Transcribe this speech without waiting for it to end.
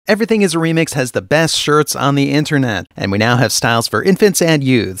Everything is a Remix has the best shirts on the internet, and we now have styles for infants and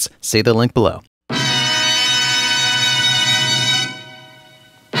youths. See the link below.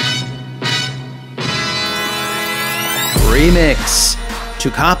 Remix. To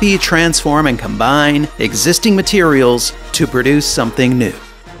copy, transform, and combine existing materials to produce something new.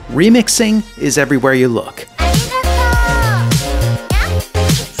 Remixing is everywhere you look.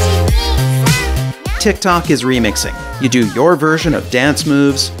 TikTok is remixing. You do your version of dance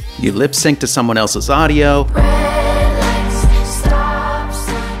moves, you lip sync to someone else's audio,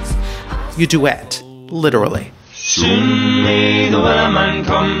 you duet, literally. Soon may the wellerman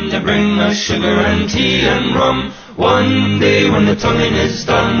come to bring us sugar and tea and rum. One day when the tonguing is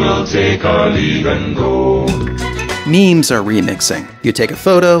done, we'll take our leave and go. Memes are remixing. You take a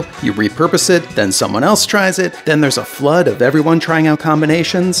photo, you repurpose it, then someone else tries it, then there's a flood of everyone trying out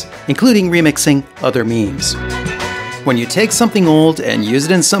combinations, including remixing other memes. When you take something old and use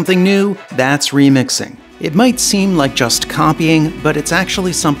it in something new, that's remixing. It might seem like just copying, but it's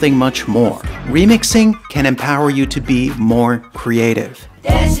actually something much more. Remixing can empower you to be more creative.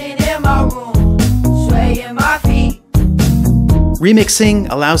 Dancing in my room, swaying my feet. Remixing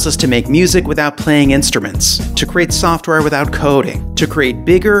allows us to make music without playing instruments, to create software without coding, to create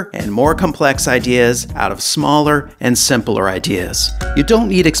bigger and more complex ideas out of smaller and simpler ideas. You don't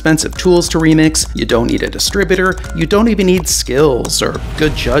need expensive tools to remix, you don't need a distributor, you don't even need skills or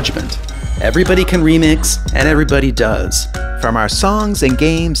good judgment. Everybody can remix, and everybody does. From our songs and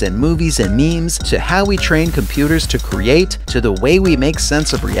games and movies and memes, to how we train computers to create, to the way we make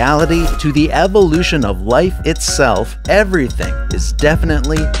sense of reality, to the evolution of life itself, everything is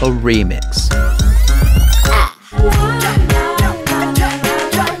definitely a remix.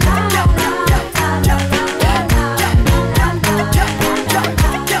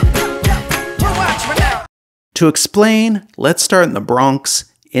 To explain, let's start in the Bronx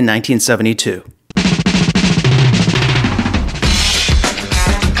in 1972.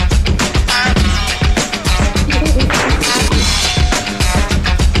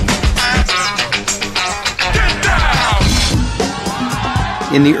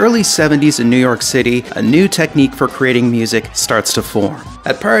 In the early 70s in New York City, a new technique for creating music starts to form.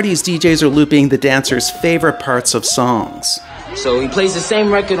 At parties, DJs are looping the dancers' favorite parts of songs. So he plays the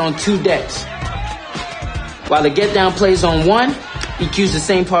same record on 2 decks. While the Get Down plays on 1, he cues the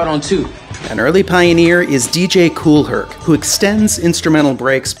same part on 2. An early pioneer is DJ Kool Herc, who extends instrumental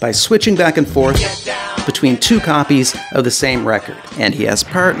breaks by switching back and forth between 2 copies of the same record. And he has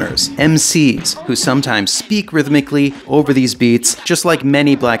partners, MCs, who sometimes speak rhythmically over these beats, just like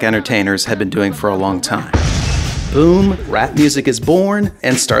many black entertainers have been doing for a long time. Boom, rap music is born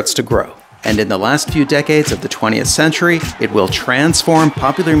and starts to grow. And in the last few decades of the 20th century, it will transform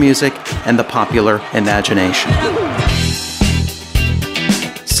popular music and the popular imagination.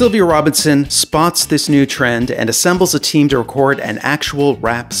 Sylvia Robinson spots this new trend and assembles a team to record an actual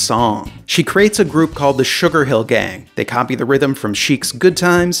rap song. She creates a group called the Sugar Hill Gang. They copy the rhythm from Chic's Good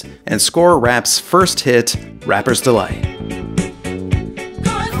Times and score rap's first hit, Rapper's Delight.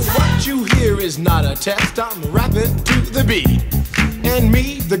 What you hear is not a test, I'm rapping to the beat. And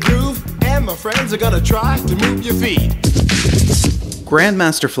me, the groove, and my friends are gonna try to move your feet.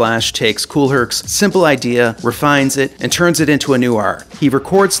 Grandmaster Flash takes Kool Herc's simple idea, refines it, and turns it into a new art. He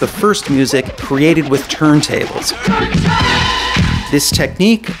records the first music created with turntables. This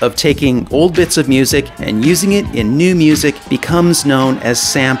technique of taking old bits of music and using it in new music becomes known as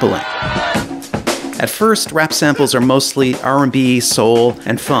sampling. At first, rap samples are mostly R&B, soul,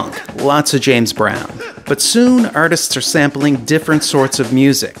 and funk, lots of James Brown. But soon, artists are sampling different sorts of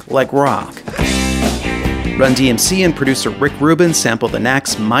music, like rock. Run DMC and producer Rick Rubin sample the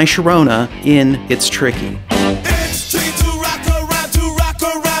Knack's My Sharona in It's Tricky. It's tricky to rock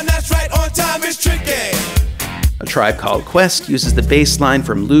around, that's right, on time is tricky. A Tribe Called Quest uses the bass line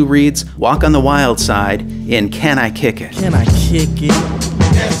from Lou Reed's Walk on the Wild Side in Can I Kick It? Can I kick it?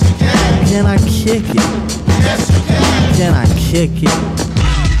 Yes, you can. Can I kick it? Yes, you can. Can I kick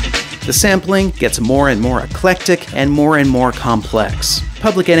it? The sampling gets more and more eclectic and more complex.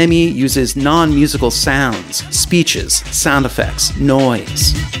 Public Enemy uses non-musical sounds, speeches, sound effects,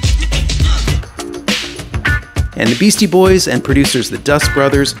 noise. And the Beastie Boys and producers the Dust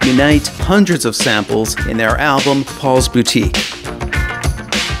Brothers unite hundreds of samples in their album Paul's Boutique.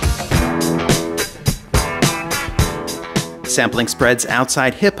 Sampling spreads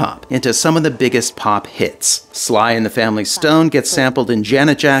outside hip-hop into some of the biggest pop hits. Sly and the Family Stone gets sampled in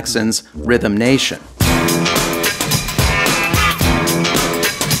Janet Jackson's Rhythm Nation.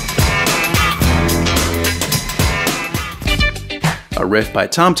 A riff by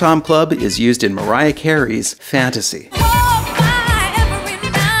Tom Tom Club is used in Mariah Carey's Fantasy.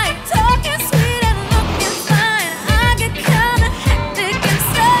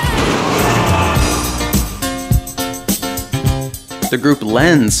 The group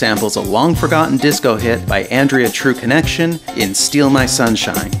Len samples a long-forgotten disco hit by Andrea True Connection in Steal My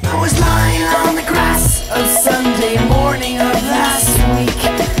Sunshine. I was lying on the grass of Sunday morning of last week,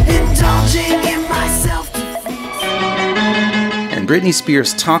 indulging in my self-defeat. And Britney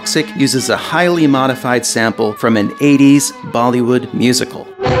Spears' Toxic uses a highly modified sample from an 80s Bollywood musical.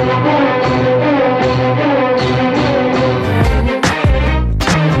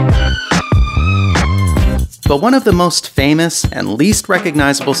 But one of the most famous and least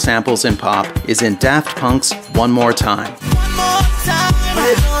recognizable samples in pop is in Daft Punk's One More Time,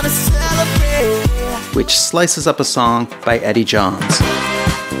 which slices up a song by Eddie Johns.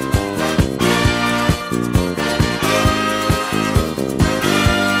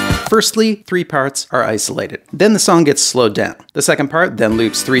 Firstly, 3 parts are isolated. Then the song gets slowed down. The second part then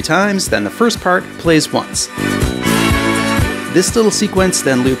loops 3 times, then the first part plays once. This little sequence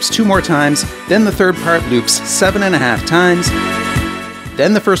then loops 2 more times, then the third part loops 7.5 times,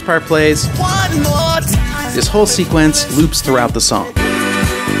 then the first part plays. One more time. This whole sequence loops throughout the song.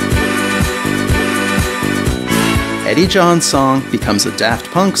 Eddie Johns' song becomes a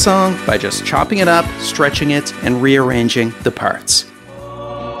Daft Punk song by just chopping it up, stretching it, and rearranging the parts.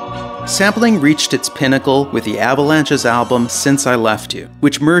 Sampling reached its pinnacle with the Avalanche's album Since I Left You,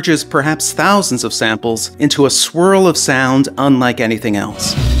 which merges perhaps thousands of samples into a swirl of sound unlike anything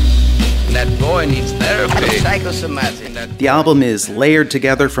else. That boy needs therapy. Psychosomatic. The album is layered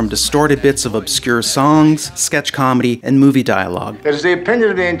together from distorted bits of obscure songs, sketch comedy, and movie dialogue. It is the opinion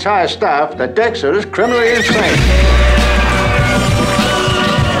of the entire staff that Dexter is criminally insane.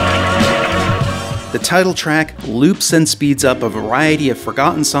 The title track loops and speeds up a variety of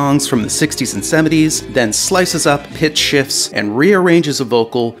forgotten songs from the 60s and 70s, then slices up, pitch shifts, and rearranges a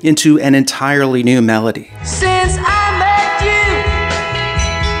vocal into an entirely new melody. Since I met you,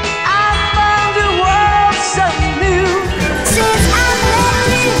 I found the world so new. Since I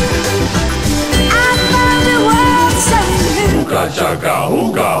met you, I found the world so new.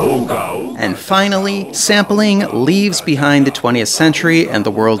 And finally, sampling leaves behind the 20th century and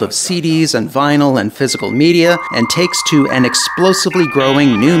the world of CDs and vinyl and physical media and takes to an explosively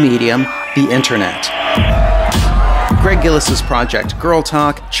growing new medium, the internet. Greg Gillis's project Girl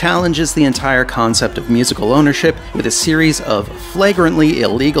Talk challenges the entire concept of musical ownership with a series of flagrantly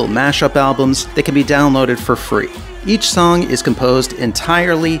illegal mashup albums that can be downloaded for free. Each song is composed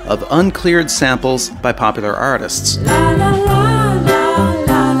entirely of uncleared samples by popular artists.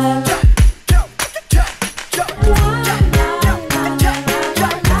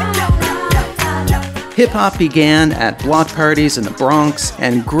 Hip-hop began at block parties in the Bronx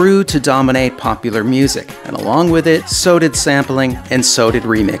and grew to dominate popular music, and along with it, so did sampling and so did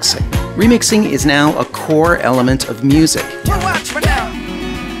remixing. Remixing is now a core element of music.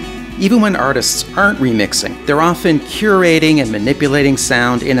 Even when artists aren't remixing, they're often curating and manipulating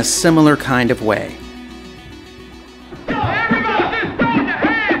sound in a similar kind of way.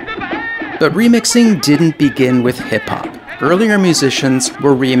 But remixing didn't begin with hip-hop. Earlier musicians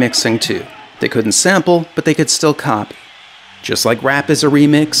were remixing too. They couldn't sample, but they could still copy. Just like rap is a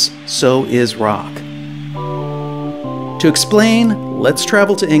remix, so is rock. To explain, let's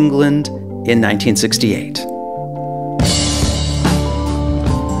travel to England in 1968.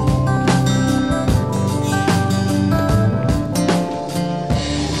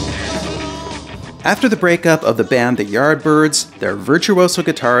 After the breakup of the band The Yardbirds, their virtuoso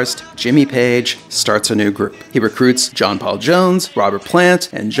guitarist, Jimmy Page, starts a new group. He recruits John Paul Jones, Robert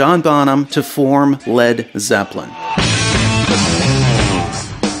Plant, and John Bonham to form Led Zeppelin.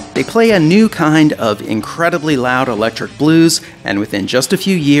 They play a new kind of incredibly loud electric blues, and within just a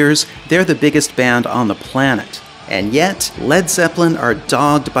few years, they're the biggest band on the planet. And yet, Led Zeppelin are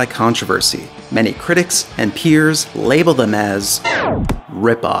dogged by controversy. Many critics and peers label them as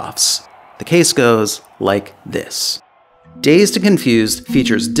rip-offs. The case goes like this. Dazed and Confused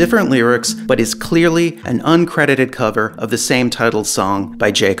features different lyrics, but is clearly an uncredited cover of the same titled song by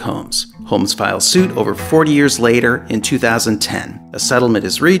Jake Holmes. Holmes files suit over 40 years later in 2010. A settlement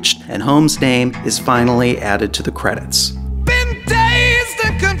is reached, and Holmes' name is finally added to the credits. Been dazed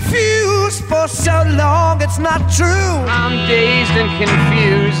and confused for so long, it's not true. I'm dazed and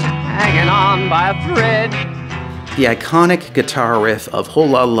confused, hanging on by a thread. The iconic guitar riff of Whole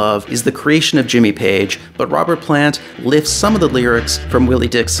Lotta Love is the creation of Jimmy Page, but Robert Plant lifts some of the lyrics from Willie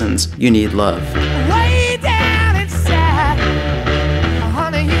Dixon's You Need Love. Way down inside,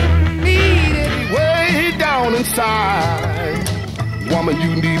 honey, you need it. Way down inside, woman,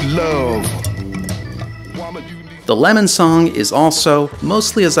 you need love. Woman, you need... The Lemon Song is also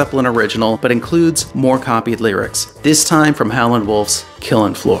mostly a Zeppelin original, but includes more copied lyrics, this time from Howlin' Wolf's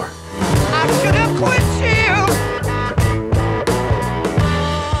Killin' Floor. I should have quit you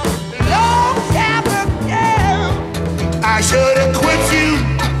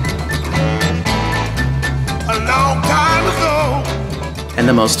And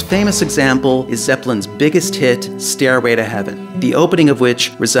the most famous example is Zeppelin's biggest hit, Stairway to Heaven, the opening of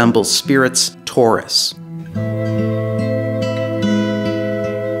which resembles Spirit's Taurus.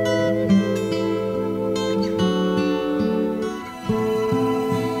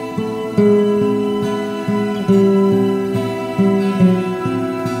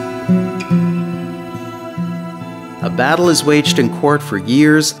 A battle is waged in court for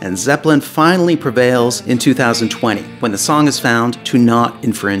years, and Zeppelin finally prevails in 2020 when the song is found to not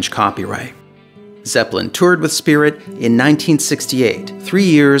infringe copyright. Zeppelin toured with Spirit in 1968, 3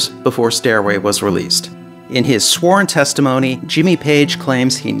 years before Stairway was released. In his sworn testimony, Jimmy Page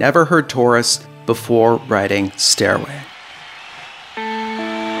claims he never heard Taurus before writing Stairway.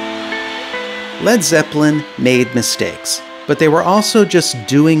 Led Zeppelin made mistakes, but they were also just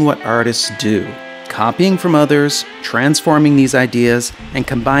doing what artists do. Copying from others, transforming these ideas, and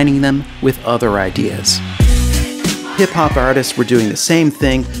combining them with other ideas. Hip-hop artists were doing the same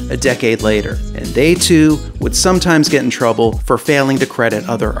thing a decade later, and they too would sometimes get in trouble for failing to credit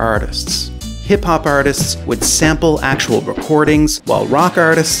other artists. Hip-hop artists would sample actual recordings, while rock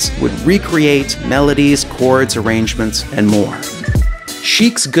artists would recreate melodies, chords, arrangements, and more.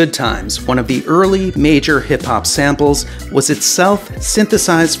 Chic's Good Times, one of the early major hip-hop samples, was itself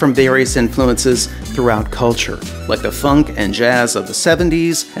synthesized from various influences throughout culture, like the funk and jazz of the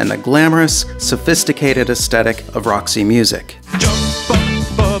 70s and the glamorous, sophisticated aesthetic of Roxy music. Jump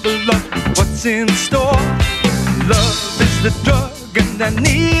up, bubble up, what's in store? Love is the drug and I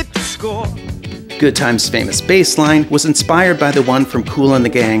need to score. Good Times' famous bass line was inspired by the one from Kool and the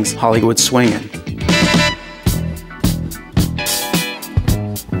Gang's Hollywood Swingin'.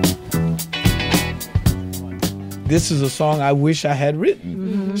 This is a song I wish I had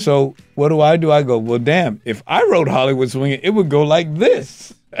written. So what do? I go, well, damn, if I wrote Hollywood Swingin', it would go like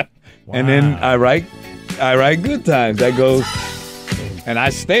this. And then I write Good Times. That goes, and I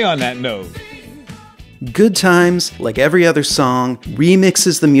stay on that note. Good Times, like every other song,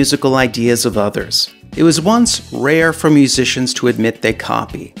 remixes the musical ideas of others. It was once rare for musicians to admit they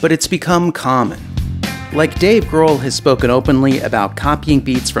copy, but it's become common. Like Dave Grohl has spoken openly about copying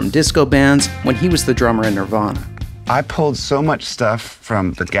beats from disco bands when he was the drummer in Nirvana. I pulled so much stuff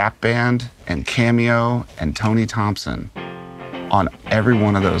from the Gap Band and Cameo and Tony Thompson on every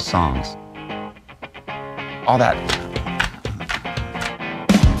one of those songs. All that.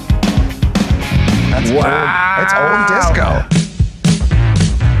 That's old disco.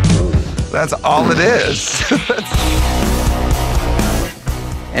 That's all it is.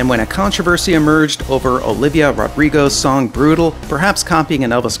 And when a controversy emerged over Olivia Rodrigo's song Brutal, perhaps copying an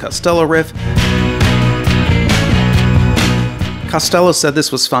Elvis Costello riff, Costello said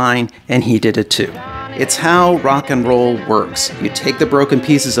this was fine, and he did it too. It's how rock and roll works. You take the broken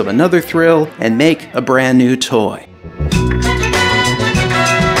pieces of another thrill and make a brand new toy.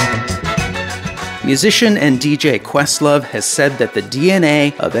 Musician and DJ Questlove has said that the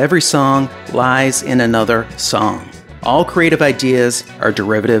DNA of every song lies in another song. All creative ideas are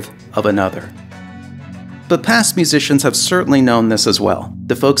derivative of another. But past musicians have certainly known this as well.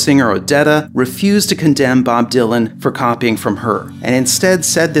 The folk singer Odetta refused to condemn Bob Dylan for copying from her, and instead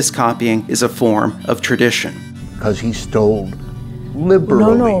said this copying is a form of tradition. Because he stole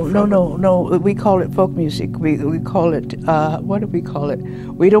liberally. No. We call it folk music. We call it, what do we call it?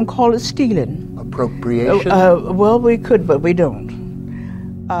 We don't call it stealing. Appropriation? Well, we could, but we don't.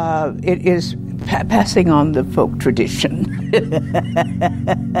 It is passing on the folk tradition.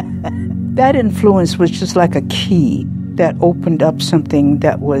 That influence was just like a key that opened up something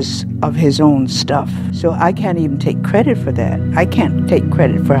that was of his own stuff. So I can't even take credit for that. I can't take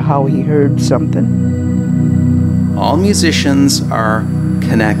credit for how he heard something. All musicians are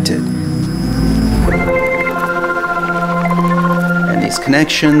connected. And these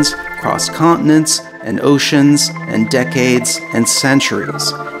connections cross continents and oceans and decades and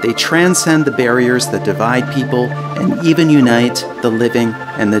centuries. They transcend the barriers that divide people and even unite the living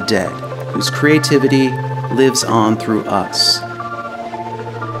and the dead, whose creativity lives on through us.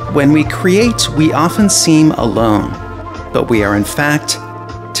 When we create, we often seem alone, but we are in fact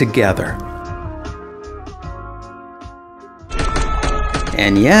together.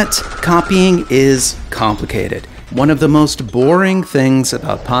 And yet, copying is complicated. One of the most boring things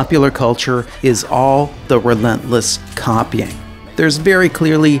about popular culture is all the relentless copying. There's very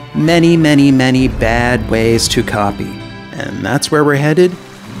clearly many bad ways to copy. And that's where we're headed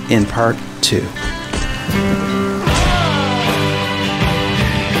in part 2.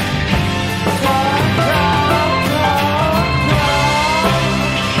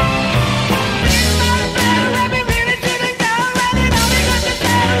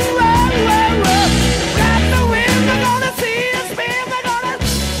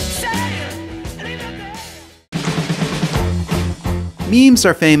 Memes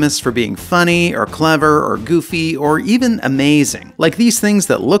are famous for being funny, or clever, or goofy, or even amazing. Like these things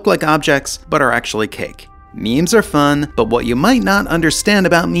that look like objects, but are actually cake. Memes are fun, but what you might not understand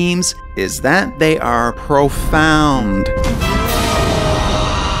about memes is that they are profound.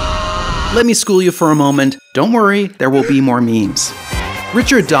 Let me school you for a moment. Don't worry, there will be more memes.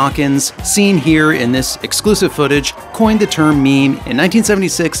 Richard Dawkins, seen here in this exclusive footage, coined the term meme in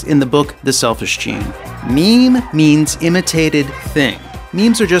 1976 in the book The Selfish Gene. Meme means imitated thing.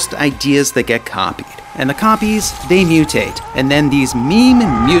 Memes are just ideas that get copied. And the copies, they mutate. And then these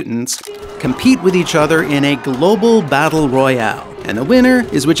meme mutants compete with each other in a global battle royale. And the winner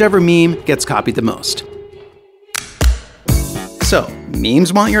is whichever meme gets copied the most. So,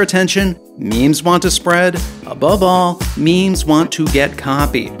 memes want your attention, memes want to spread, above all, memes want to get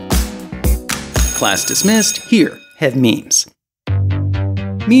copied. Class dismissed, here, have memes.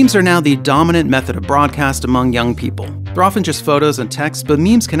 Memes are now the dominant method of broadcast among young people. They're often just photos and text, but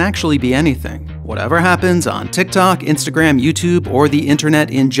memes can actually be anything. Whatever happens on TikTok, Instagram, YouTube, or the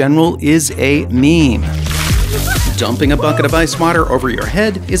internet in general is a meme. Dumping a bucket of ice water over your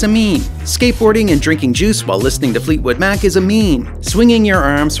head is a meme. Skateboarding and drinking juice while listening to Fleetwood Mac is a meme. Swinging your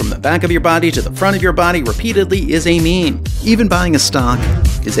arms from the back of your body to the front of your body repeatedly is a meme. Even buying a stock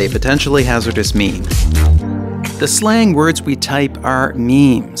is a potentially hazardous meme. The slang words we type are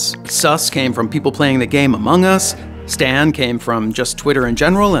memes. Sus came from people playing the game Among Us. Stan came from just Twitter in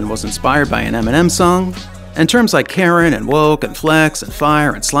general and was inspired by an Eminem song. And terms like Karen and woke and flex and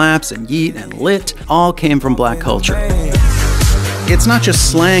fire and slaps and yeet and lit all came from black culture. It's not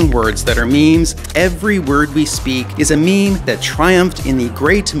just slang words that are memes. Every word we speak is a meme that triumphed in the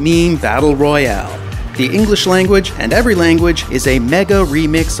great meme battle royale. The English language and every language is a mega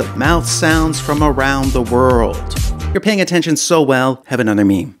remix of mouth sounds from around the world. You're paying attention so well, have another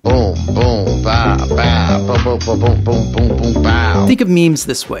meme. Boom, boom, bow, bow, boom, boom, boom, boom, boom, boom, bow. Think of memes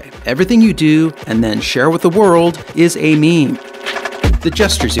this way. Everything you do and then share with the world is a meme. The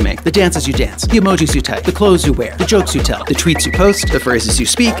gestures you make, the dances you dance, the emojis you type, the clothes you wear, the jokes you tell, the tweets you post, the phrases you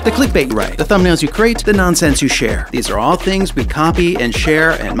speak, the clickbait you write, the thumbnails you create, the nonsense you share. These are all things we copy and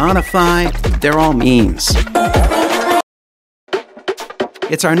share and modify. They're all memes.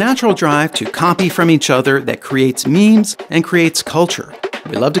 It's our natural drive to copy from each other that creates memes and creates culture.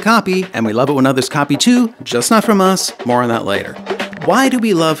 We love to copy, and we love it when others copy too, just not from us. More on that later. Why do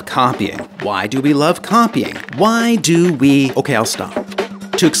we love copying? Why do we love copying? Why do we... Okay, I'll stop.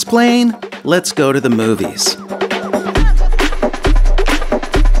 To explain, let's go to the movies.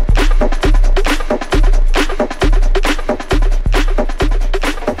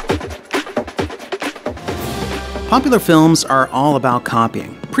 Popular films are all about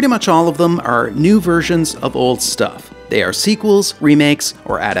copying. Pretty much all of them are new versions of old stuff. They are sequels, remakes,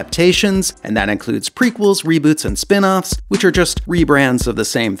 or adaptations, and that includes prequels, reboots, and spin-offs, which are just rebrands of the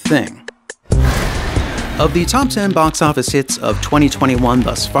same thing. Of the top 10 box office hits of 2021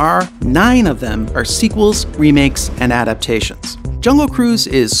 thus far, 9 of them are sequels, remakes, and adaptations. Jungle Cruise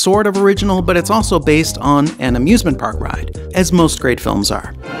is sort of original, but it's also based on an amusement park ride, as most great films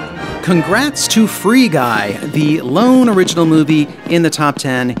are. Congrats to Free Guy, the lone original movie in the top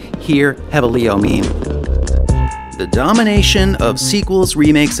 10. Here, have a Leo meme. The domination of sequels,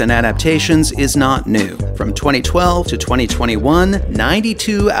 remakes, and adaptations is not new. From 2012 to 2021,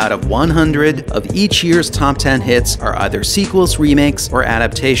 92 out of 100 of each year's top 10 hits are either sequels, remakes, or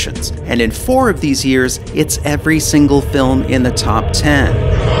adaptations. And in 4 of these years, it's every single film in the top 10.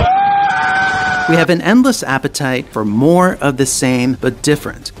 We have an endless appetite for more of the same, but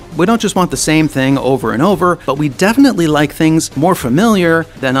different. We don't just want the same thing over and over, but we definitely like things more familiar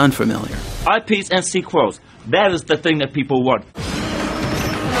than unfamiliar. IPs and sequels. That is the thing that people want.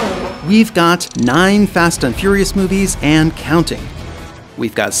 We've got 9 Fast and Furious movies and counting.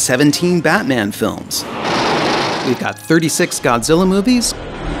 We've got 17 Batman films. We've got 36 Godzilla movies.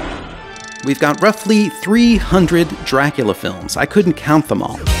 We've got roughly 300 Dracula films. I couldn't count them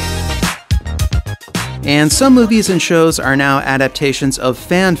all. And some movies and shows are now adaptations of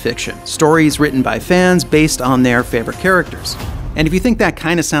fan fiction, stories written by fans based on their favorite characters. And if you think that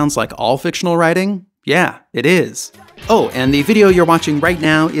kind of sounds like all fictional writing, yeah, it is. Oh, and the video you're watching right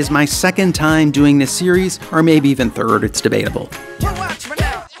now is my second time doing this series, or maybe even third, it's debatable.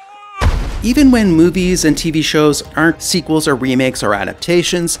 Even when movies and TV shows aren't sequels or remakes or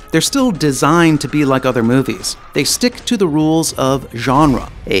adaptations, they're still designed to be like other movies. They stick to the rules of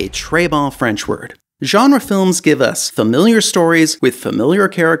genre, a très bon French word. Genre films give us familiar stories with familiar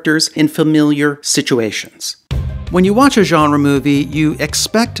characters in familiar situations. When you watch a genre movie, you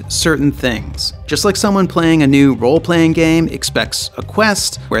expect certain things. Just like someone playing a new role-playing game expects a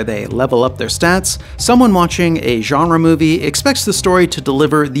quest where they level up their stats, someone watching a genre movie expects the story to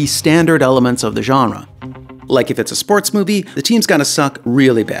deliver the standard elements of the genre. Like if it's a sports movie, the team's gotta suck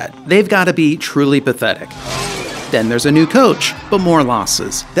really bad. They've gotta be truly pathetic. Then there's a new coach, but more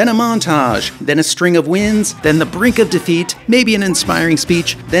losses. Then a montage, then a string of wins, then the brink of defeat, maybe an inspiring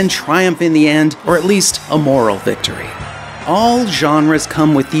speech, then triumph in the end, or at least a moral victory. All genres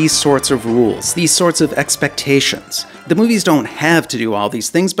come with these sorts of rules, these sorts of expectations. The movies don't have to do all these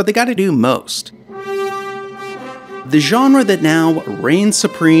things, but they gotta do most. The genre that now reigns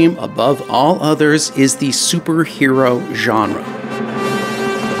supreme above all others is the superhero genre.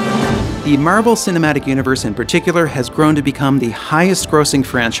 The Marvel Cinematic Universe in particular has grown to become the highest grossing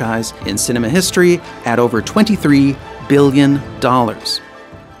franchise in cinema history at over $23 billion.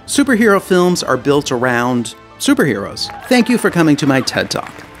 Superhero films are built around superheroes. Thank you for coming to my TED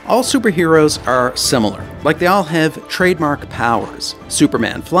Talk. All superheroes are similar, like they all have trademark powers.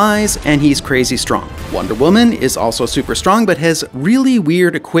 Superman flies, and he's crazy strong. Wonder Woman is also super strong, but has really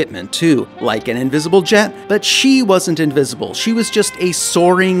weird equipment too, like an invisible jet, but she wasn't invisible. She was just a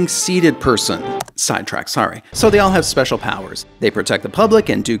soaring, seated person. Sidetrack, sorry. So they all have special powers. They protect the public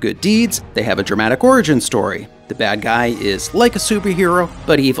and do good deeds. They have a dramatic origin story. The bad guy is like a superhero,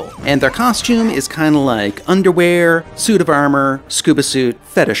 but evil. And their costume is kind of like underwear, suit of armor, scuba suit,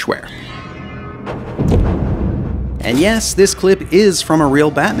 fetish wear. And yes, this clip is from a real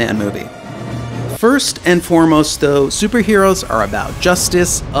Batman movie. First and foremost though, superheroes are about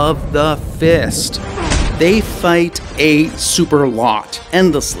justice of the fist. They fight a super lot,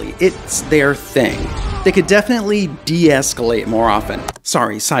 endlessly. It's their thing. They could definitely de-escalate more often.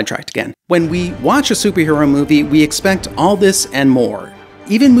 Sorry, sidetracked again. When we watch a superhero movie, we expect all this and more.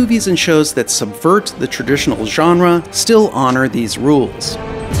 Even movies and shows that subvert the traditional genre still honor these rules.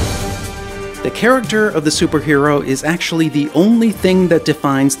 The character of the superhero is actually the only thing that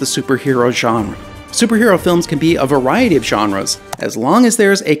defines the superhero genre. Superhero films can be a variety of genres, as long as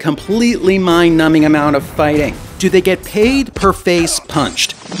there's a completely mind-numbing amount of fighting. Do they get paid per face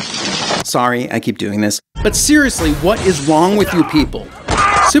punched? Sorry, I keep doing this. But seriously, what is wrong with you people?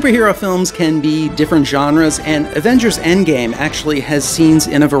 Superhero films can be different genres, and Avengers Endgame actually has scenes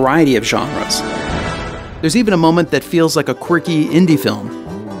in a variety of genres. There's even a moment that feels like a quirky indie film.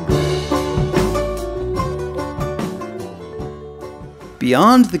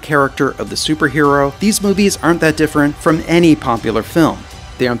 Beyond the character of the superhero, these movies aren't that different from any popular film.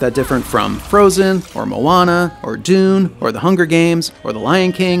 They aren't that different from Frozen, or Moana, or Dune, or The Hunger Games, or The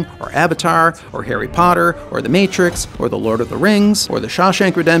Lion King, or Avatar, or Harry Potter, or The Matrix, or The Lord of the Rings, or The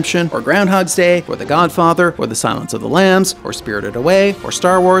Shawshank Redemption, or Groundhog's Day, or The Godfather, or The Silence of the Lambs, or Spirited Away, or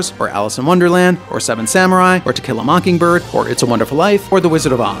Star Wars, or Alice in Wonderland, or Seven Samurai, or To Kill a Mockingbird, or It's a Wonderful Life, or The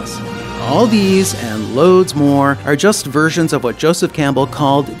Wizard of Oz. All these, and loads more, are just versions of what Joseph Campbell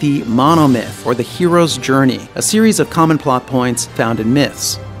called the monomyth, or the hero's journey, a series of common plot points found in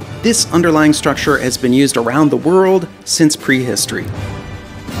myths. This underlying structure has been used around the world since prehistory.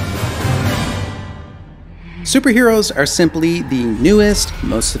 Superheroes are simply the newest,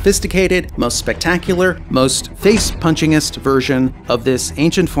 most sophisticated, most spectacular, most face-punchingest version of this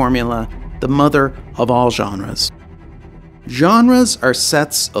ancient formula, the mother of all genres. Genres are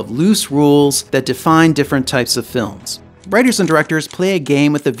sets of loose rules that define different types of films. Writers and directors play a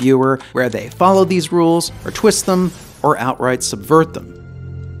game with the viewer where they follow these rules, or twist them, or outright subvert them.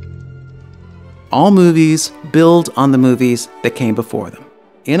 All movies build on the movies that came before them.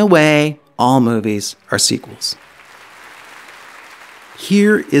 In a way, all movies are sequels.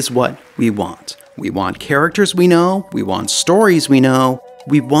 Here is what we want. We want characters we know, we want stories we know,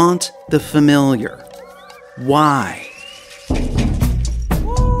 we want the familiar. Why?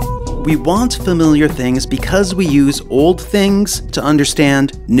 We want familiar things because we use old things to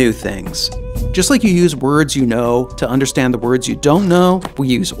understand new things. Just like you use words you know to understand the words you don't know, we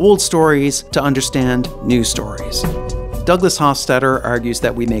use old stories to understand new stories. Douglas Hofstadter argues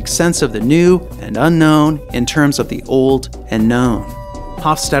that we make sense of the new and unknown in terms of the old and known.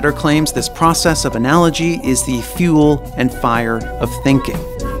 Hofstadter claims this process of analogy is the fuel and fire of thinking.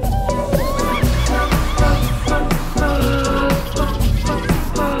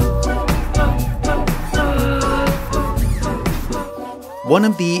 One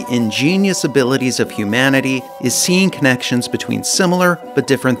of the ingenious abilities of humanity is seeing connections between similar but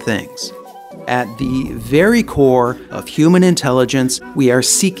different things. At the very core of human intelligence, we are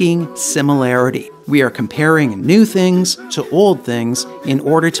seeking similarity. We are comparing new things to old things in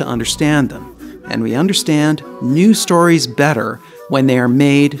order to understand them. And we understand new stories better when they are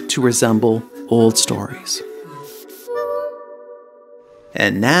made to resemble old stories.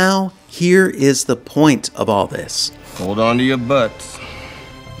 And now, here is the point of all this. Hold on to your butts.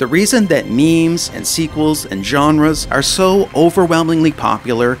 The reason that memes and sequels and genres are so overwhelmingly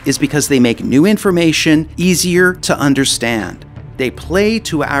popular is because they make new information easier to understand. They play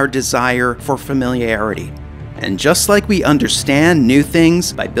to our desire for familiarity. And just like we understand new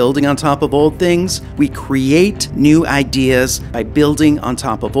things by building on top of old things, we create new ideas by building on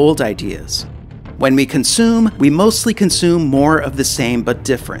top of old ideas. When we consume, we mostly consume more of the same but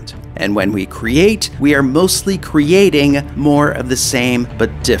different. And when we create, we are mostly creating more of the same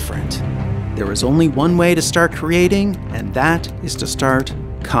but different. There is only one way to start creating, and that is to start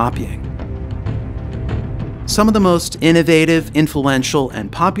copying. Some of the most innovative, influential,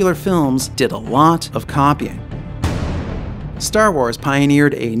 and popular films did a lot of copying. Star Wars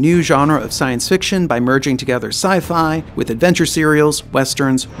pioneered a new genre of science fiction by merging together sci-fi with adventure serials,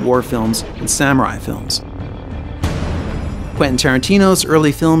 westerns, war films, and samurai films. Quentin Tarantino's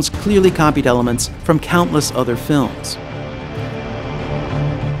early films clearly copied elements from countless other films.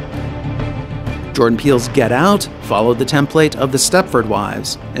 Jordan Peele's Get Out followed the template of The Stepford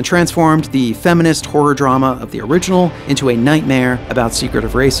Wives and transformed the feminist horror drama of the original into a nightmare about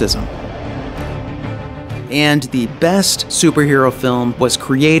secretive racism. And the best superhero film was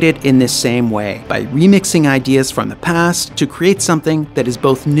created in this same way, by remixing ideas from the past to create something that is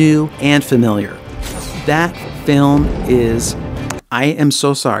both new and familiar. That film is... I am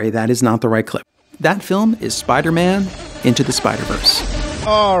so sorry, that is not the right clip. That film is Spider-Man Into the Spider-Verse.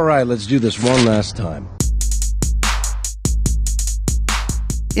 All right, let's do this one last time.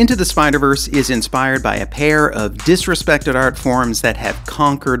 Into the Spider-Verse is inspired by a pair of disrespected art forms that have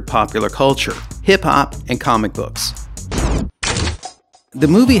conquered popular culture: hip-hop and comic books. The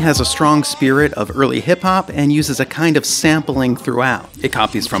movie has a strong spirit of early hip-hop and uses a kind of sampling throughout. It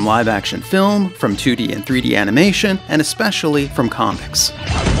copies from live-action film, from 2D and 3D animation, and especially from comics.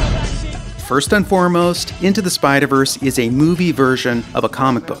 First and foremost, Into the Spider-Verse is a movie version of a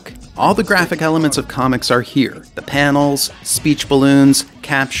comic book. All the graphic elements of comics are here. The panels, speech balloons,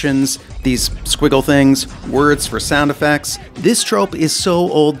 captions, these squiggle things, words for sound effects. This trope is so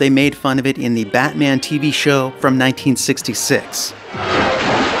old they made fun of it in the Batman TV show from 1966.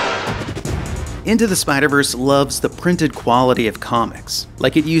 Into the Spider-Verse loves the printed quality of comics,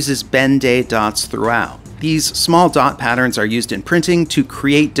 like it uses Ben-Day dots throughout. These small dot patterns are used in printing to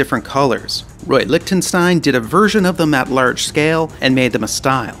create different colors. Roy Lichtenstein did a version of them at large scale and made them a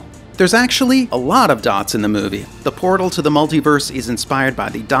style. There's actually a lot of dots in the movie. The portal to the multiverse is inspired by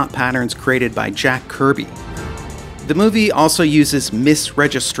the dot patterns created by Jack Kirby. The movie also uses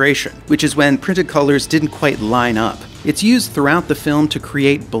misregistration, which is when printed colors didn't quite line up. It's used throughout the film to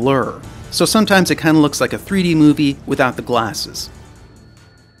create blur, so sometimes it kind of looks like a 3D movie without the glasses.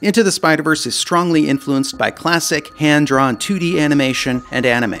 Into the Spider-Verse is strongly influenced by classic, hand-drawn 2D animation and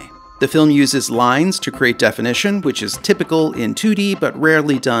anime. The film uses lines to create definition, which is typical in 2D but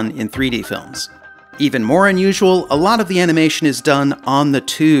rarely done in 3D films. Even more unusual, a lot of the animation is done on the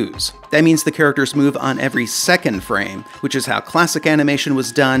twos. That means the characters move on every second frame, which is how classic animation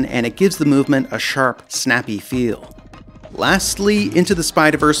was done, and it gives the movement a sharp, snappy feel. Lastly, Into the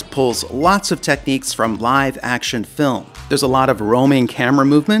Spider-Verse pulls lots of techniques from live-action film. There's a lot of roaming camera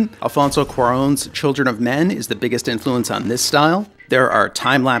movement. Alfonso Cuarón's Children of Men is the biggest influence on this style. There are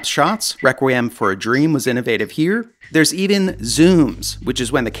time-lapse shots. Requiem for a Dream was innovative here. There's even zooms, which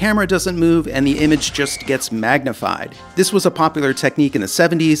is when the camera doesn't move and the image just gets magnified. This was a popular technique in the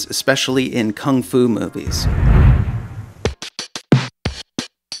 70s, especially in kung fu movies.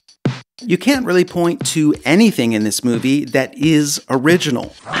 You can't really point to anything in this movie that is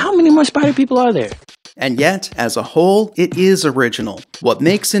original. How many more spider people are there? And yet, as a whole, it is original. What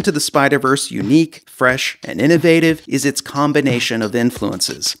makes Into the Spider-Verse unique, fresh, and innovative is its combination of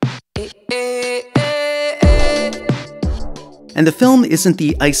influences. And the film isn't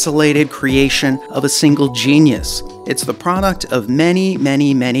the isolated creation of a single genius. It's the product of many,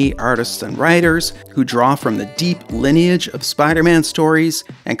 many, many artists and writers who draw from the deep lineage of Spider-Man stories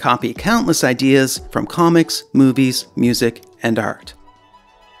and copy countless ideas from comics, movies, music, and art.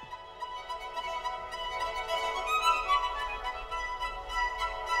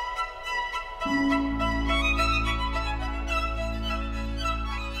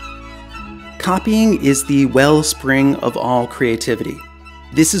 Copying is the wellspring of all creativity.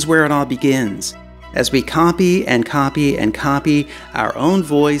 This is where it all begins. As we copy and copy and copy, our own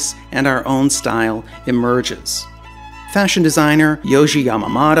voice and our own style emerges. Fashion designer Yohji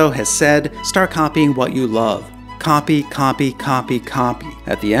Yamamoto has said, "Start copying what you love. Copy, copy, copy, copy.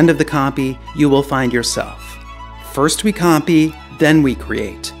 At the end of the copy, you will find yourself." First we copy, then we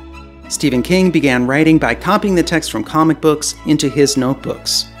create. Stephen King began writing by copying the text from comic books into his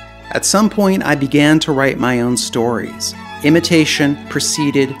notebooks. At some point, I began to write my own stories. Imitation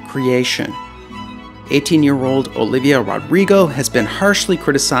preceded creation. 18-year-old Olivia Rodrigo has been harshly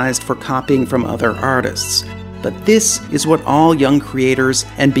criticized for copying from other artists. But this is what all young creators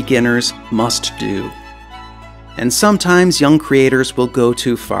and beginners must do. And sometimes young creators will go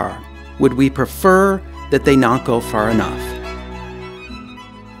too far. Would we prefer that they not go far enough?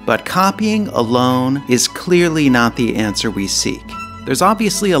 But copying alone is clearly not the answer we seek. There's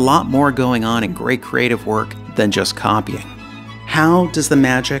obviously a lot more going on in great creative work than just copying. How does the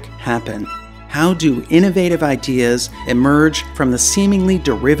magic happen? How do innovative ideas emerge from the seemingly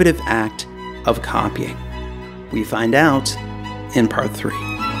derivative act of copying? We find out in part 3.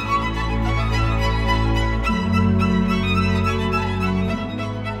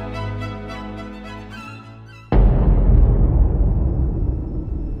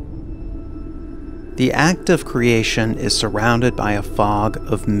 The act of creation is surrounded by a fog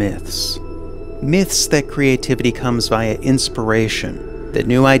of myths. Myths that creativity comes via inspiration, that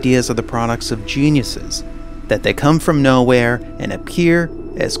new ideas are the products of geniuses, that they come from nowhere and appear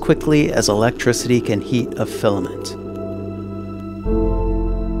as quickly as electricity can heat a filament.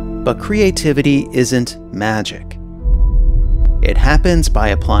 But creativity isn't magic. It happens by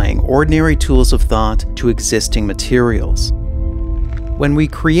applying ordinary tools of thought to existing materials. When we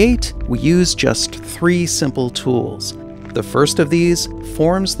create, we use just 3 simple tools. The first of these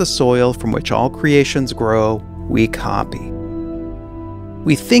forms the soil from which all creations grow. We copy.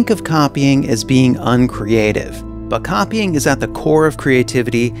 We think of copying as being uncreative, but copying is at the core of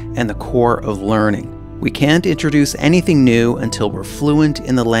creativity and the core of learning. We can't introduce anything new until we're fluent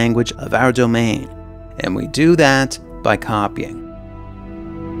in the language of our domain, and we do that by copying.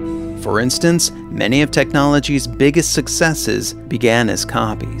 For instance, many of technology's biggest successes began as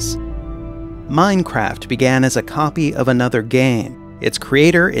copies. Minecraft began as a copy of another game. Its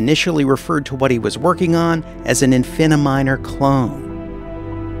creator initially referred to what he was working on as an Infiniminer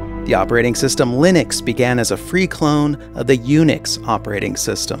clone. The operating system Linux began as a free clone of the Unix operating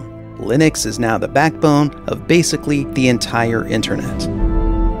system. Linux is now the backbone of basically the entire internet.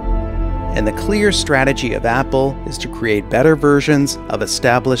 And the clear strategy of Apple is to create better versions of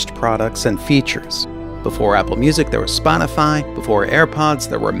established products and features. Before Apple Music, there was Spotify. Before AirPods,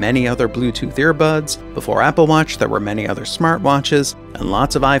 there were many other Bluetooth earbuds. Before Apple Watch, there were many other smartwatches. And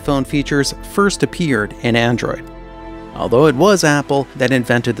lots of iPhone features first appeared in Android. Although it was Apple that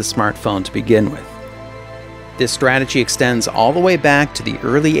invented the smartphone to begin with. This strategy extends all the way back to the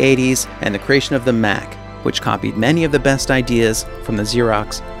early 80s and the creation of the Mac, which copied many of the best ideas from the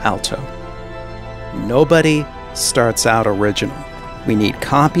Xerox Alto. Nobody starts out original. We need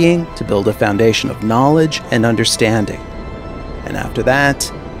copying to build a foundation of knowledge and understanding. And after that,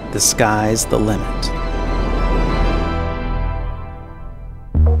 the sky's the limit.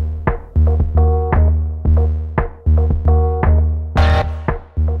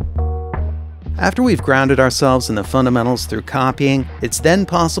 After we've grounded ourselves in the fundamentals through copying, it's then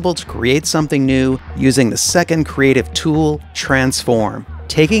possible to create something new using the second creative tool, transform,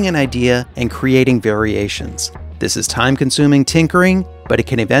 taking an idea and creating variations. This is time-consuming tinkering, but it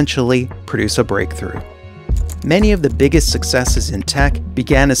can eventually produce a breakthrough. Many of the biggest successes in tech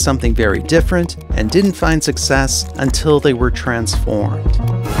began as something very different and didn't find success until they were transformed.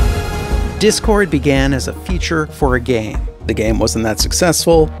 Discord began as a feature for a game. The game wasn't that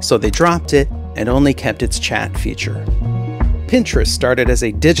successful, so they dropped it and only kept its chat feature. Pinterest started as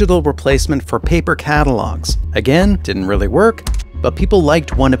a digital replacement for paper catalogs. Again, didn't really work, but people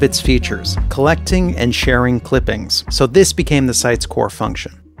liked one of its features, collecting and sharing clippings, so this became the site's core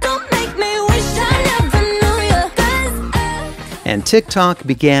function. And TikTok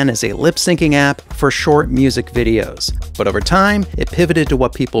began as a lip-syncing app for short music videos, but over time, it pivoted to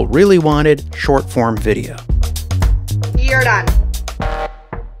what people really wanted, short-form video. You're done.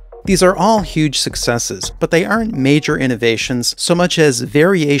 These are all huge successes, but they aren't major innovations so much as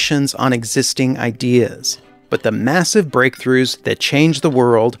variations on existing ideas. But the massive breakthroughs that change the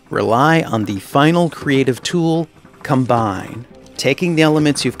world rely on the final creative tool, combine, taking the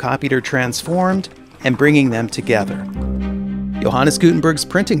elements you've copied or transformed and bringing them together. Johannes Gutenberg's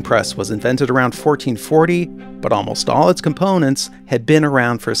printing press was invented around 1440, but almost all its components had been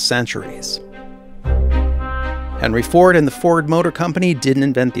around for centuries. Henry Ford and the Ford Motor Company didn't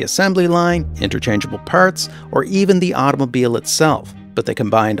invent the assembly line, interchangeable parts, or even the automobile itself, but they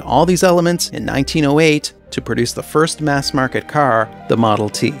combined all these elements in 1908 to produce the first mass-market car, the Model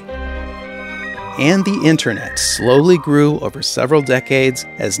T. And the internet slowly grew over several decades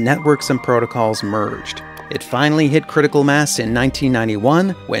as networks and protocols merged. It finally hit critical mass in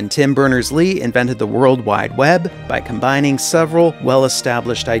 1991 when Tim Berners-Lee invented the World Wide Web by combining several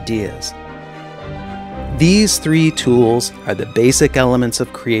well-established ideas. These three tools are the basic elements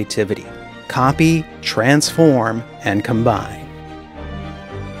of creativity: copy, transform, and combine.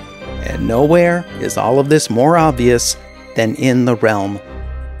 And nowhere is all of this more obvious than in the realm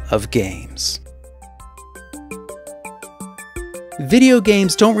of games. Video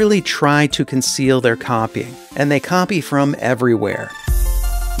games don't really try to conceal their copying, and they copy from everywhere.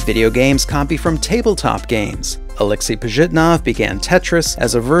 Video games copy from tabletop games. Alexei Pajitnov began Tetris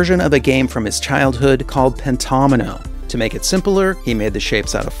as a version of a game from his childhood called Pentomino. To make it simpler, he made the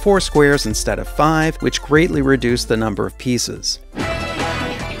shapes out of 4 squares instead of 5, which greatly reduced the number of pieces.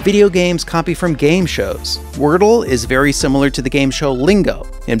 Video games copy from game shows. Wordle is very similar to the game show Lingo.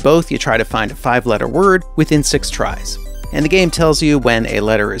 In both, you try to find a 5-letter word within 6 tries. And the game tells you when a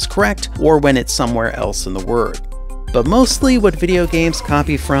letter is correct or when it's somewhere else in the word. But mostly what video games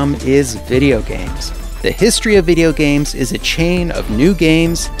copy from is video games. The history of video games is a chain of new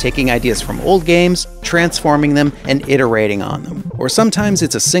games, taking ideas from old games, transforming them, and iterating on them. Or sometimes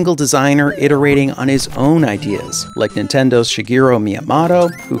it's a single designer iterating on his own ideas, like Nintendo's Shigeru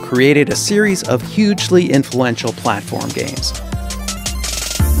Miyamoto, who created a series of hugely influential platform games.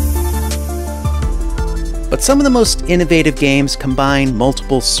 But some of the most innovative games combine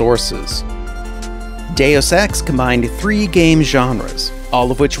multiple sources. Deus Ex combined 3 game genres,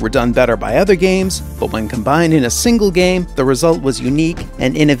 all of which were done better by other games, but when combined in a single game, the result was unique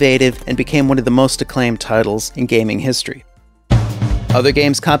and innovative and became one of the most acclaimed titles in gaming history. Other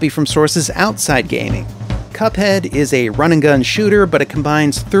games copy from sources outside gaming. Cuphead is a run-and-gun shooter, but it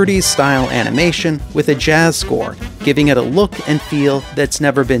combines 30s style animation with a jazz score, giving it a look and feel that's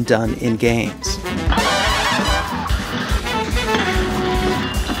never been done in games.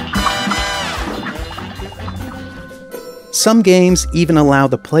 Some games even allow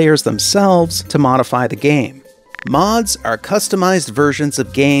the players themselves to modify the game. Mods are customized versions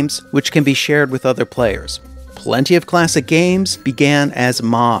of games which can be shared with other players. Plenty of classic games began as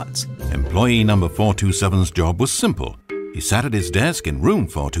mods. Employee number 427's job was simple. He sat at his desk in room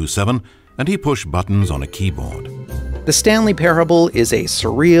 427 and he pushed buttons on a keyboard. The Stanley Parable is a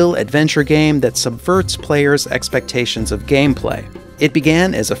surreal adventure game that subverts players' expectations of gameplay. It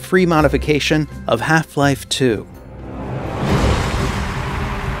began as a free modification of Half-Life 2.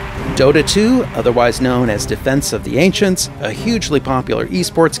 Dota 2, otherwise known as Defense of the Ancients, a hugely popular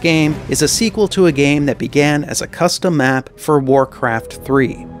esports game, is a sequel to a game that began as a custom map for Warcraft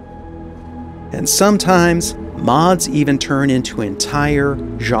 3. And sometimes, mods even turn into entire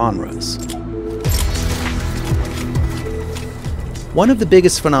genres. One of the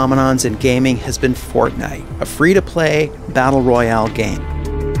biggest phenomenons in gaming has been Fortnite, a free-to-play battle royale game.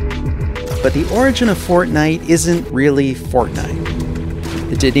 But the origin of Fortnite isn't really Fortnite.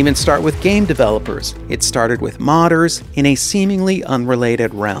 It didn't even start with game developers. It started with modders in a seemingly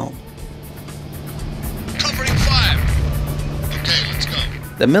unrelated realm. Covering fire. Okay, let's go.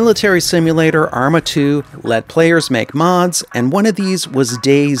 The military simulator Arma 2 let players make mods, and one of these was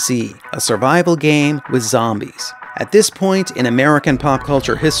DayZ, a survival game with zombies. At this point in American pop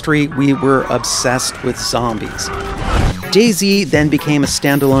culture history, we were obsessed with zombies. DayZ then became a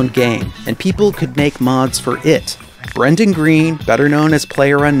standalone game, and people could make mods for it. Brendan Green, better known as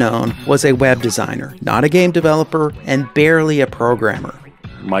PlayerUnknown, was a web designer, not a game developer, and barely a programmer.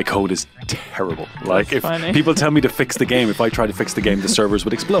 My code is terrible. Like, if people tell me to fix the game, if I try to fix the game, the servers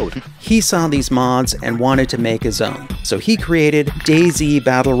would explode. He saw these mods and wanted to make his own, so he created DayZ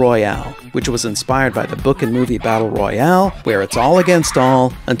Battle Royale, which was inspired by the book and movie Battle Royale, where it's all against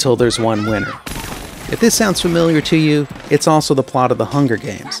all until there's one winner. If this sounds familiar to you, it's also the plot of the Hunger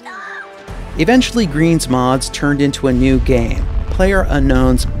Games. Eventually, Green's mods turned into a new game,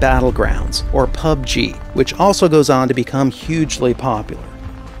 PlayerUnknown's Battlegrounds, or PUBG, which also goes on to become hugely popular.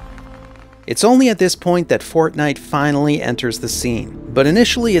 It's only at this point that Fortnite finally enters the scene, but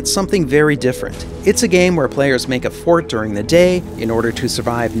initially it's something very different. It's a game where players make a fort during the day in order to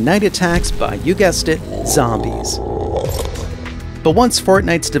survive night attacks by, you guessed it, zombies. But once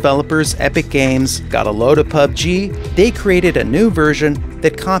Fortnite's developers, Epic Games, got a load of PUBG, they created a new version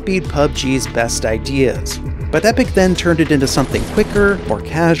that copied PUBG's best ideas. But Epic then turned it into something quicker, more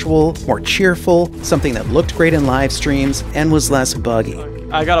casual, more cheerful, something that looked great in live streams and was less buggy.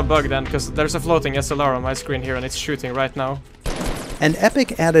 I got a bug then, because there's a floating SLR on my screen here and it's shooting right now. and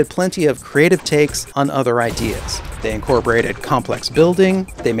Epic added plenty of creative takes on other ideas. They incorporated complex building,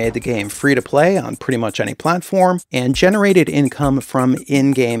 they made the game free to play on pretty much any platform, and generated income from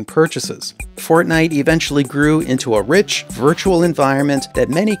in-game purchases. Fortnite eventually grew into a rich, virtual environment that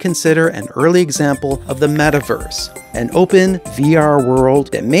many consider an early example of the metaverse, an open VR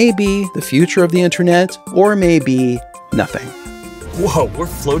world that may be the future of the internet, or may be nothing. Whoa, we're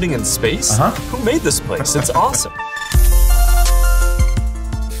floating in space? Who made this place? It's awesome.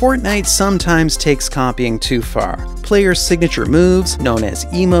 Fortnite sometimes takes copying too far. Players' signature moves, known as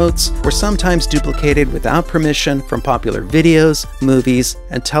emotes, were sometimes duplicated without permission from popular videos, movies,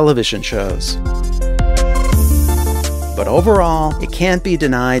 and television shows. But overall, it can't be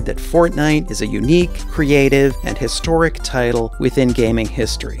denied that Fortnite is a unique, creative, and historic title within gaming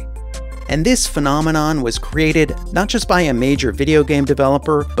history. And this phenomenon was created not just by a major video game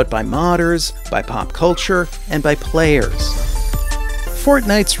developer, but by modders, by pop culture, and by players.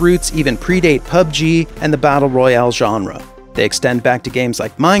 Fortnite's roots even predate PUBG and the Battle Royale genre. They extend back to games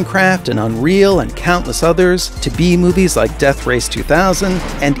like Minecraft and Unreal and countless others, to B-movies like Death Race 2000,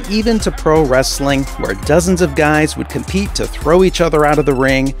 and even to pro wrestling, where dozens of guys would compete to throw each other out of the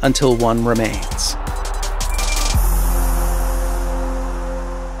ring until one remains.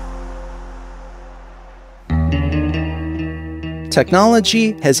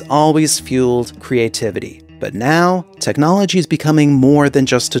 Technology has always fueled creativity. But now, technology is becoming more than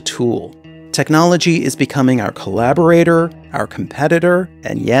just a tool. Technology is becoming our collaborator, our competitor,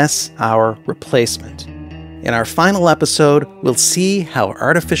 and yes, our replacement. In our final episode, we'll see how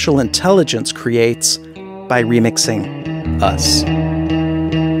artificial intelligence creates by remixing us.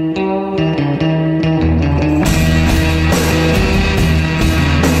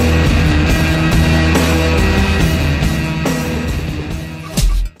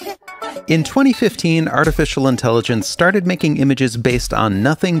 In 2015, artificial intelligence started making images based on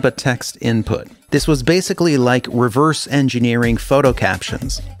nothing but text input. This was basically like reverse engineering photo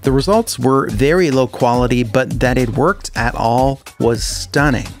captions. The results were very low quality, but that it worked at all was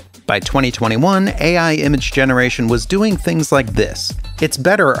stunning. By 2021, AI image generation was doing things like this. It's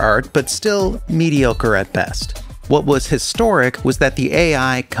better art, but still mediocre at best. What was historic was that the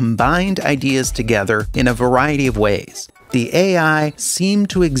AI combined ideas together in a variety of ways. The AI seemed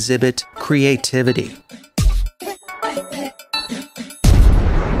to exhibit creativity.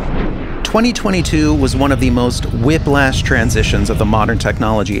 2022 was one of the most whiplash transitions of the modern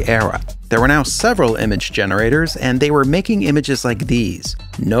technology era. There were now several image generators, and they were making images like these.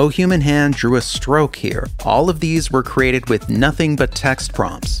 No human hand drew a stroke here. All of these were created with nothing but text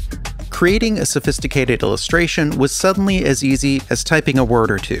prompts. Creating a sophisticated illustration was suddenly as easy as typing a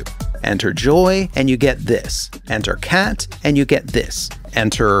word or two. Enter joy, and you get this. Enter cat, and you get this.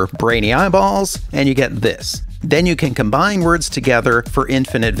 Enter brainy eyeballs, and you get this. Then you can combine words together for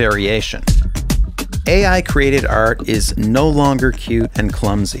infinite variation. AI-created art is no longer cute and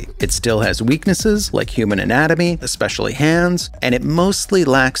clumsy. It still has weaknesses like human anatomy, especially hands, and it mostly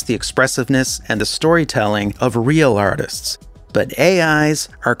lacks the expressiveness and the storytelling of real artists. But AIs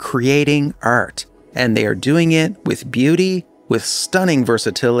are creating art, and they are doing it with beauty, with stunning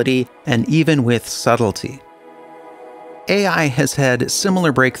versatility, and even with subtlety. AI has had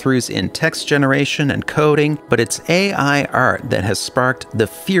similar breakthroughs in text generation and coding, but it's AI art that has sparked the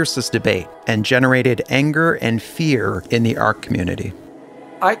fiercest debate and generated anger and fear in the art community.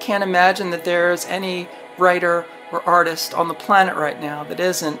 I can't imagine that there's any writer or artist on the planet right now that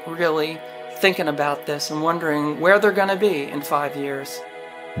isn't really thinking about this and wondering where they're going to be in 5 years.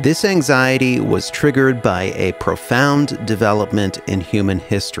 This anxiety was triggered by a profound development in human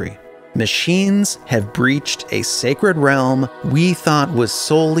history. Machines have breached a sacred realm we thought was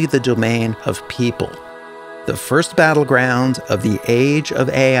solely the domain of people. The first battleground of the age of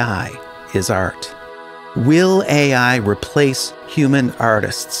AI is art. Will AI replace human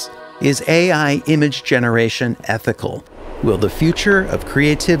artists? Is AI image generation ethical? Will the future of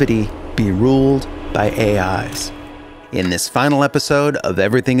creativity be ruled by AIs? In this final episode of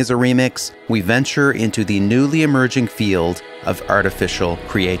Everything is a Remix, we venture into the newly emerging field of artificial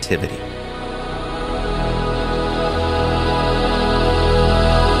creativity.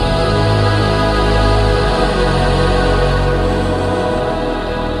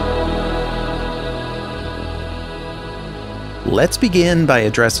 Let's begin by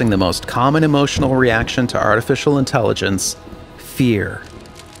addressing the most common emotional reaction to artificial intelligence: fear.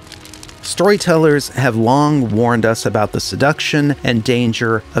 Storytellers have long warned us about the seduction and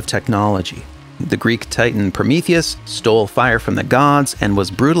danger of technology. The Greek titan Prometheus stole fire from the gods and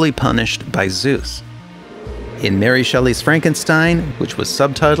was brutally punished by Zeus. In Mary Shelley's Frankenstein, which was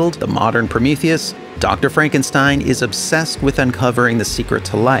subtitled The Modern Prometheus, Dr. Frankenstein is obsessed with uncovering the secret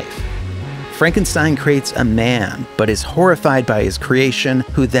to life. Frankenstein creates a man, but is horrified by his creation,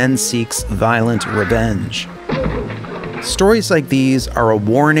 who then seeks violent revenge. Stories like these are a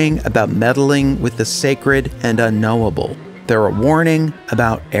warning about meddling with the sacred and unknowable. They're a warning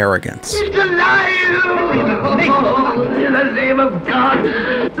about arrogance. It's alive! Oh, in the name of God,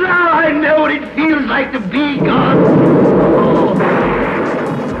 now I know what it feels like to be God.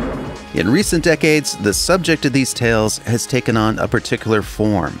 In recent decades, the subject of these tales has taken on a particular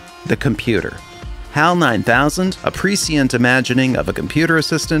form: the computer. HAL 9000, a prescient imagining of a computer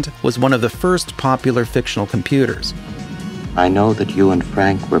assistant, was one of the first popular fictional computers. I know that you and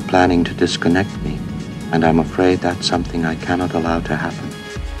Frank were planning to disconnect me, and I'm afraid that's something I cannot allow to happen.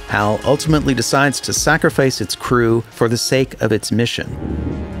 HAL ultimately decides to sacrifice its crew for the sake of its mission.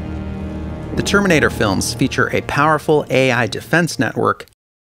 The Terminator films feature a powerful AI defense network.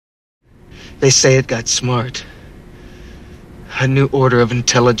 They say it got smart. A new order of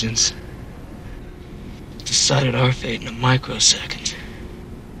intelligence. Decided our fate in a microsecond.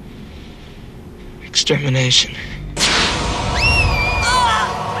 Extermination.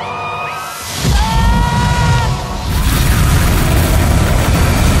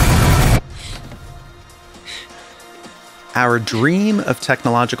 Our dream of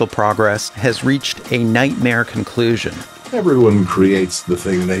technological progress has reached a nightmare conclusion. Everyone creates the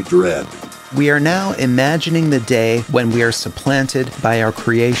thing they dread. We are now imagining the day when we are supplanted by our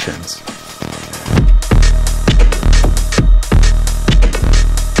creations.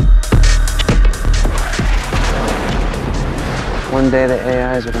 One day the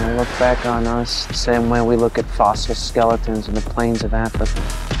AIs are going to look back on us the same way we look at fossil skeletons in the plains of Africa.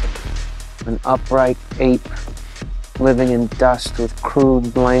 An upright ape living in dust with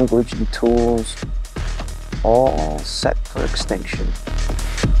crude language and tools, all set for extinction.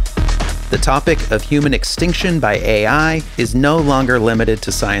 The topic of human extinction by AI is no longer limited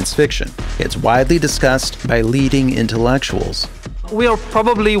to science fiction. It's widely discussed by leading intellectuals. We are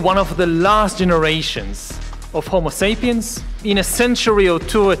probably one of the last generations of Homo sapiens. In a century or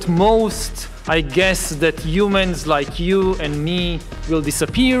two at most, I guess that humans like you and me will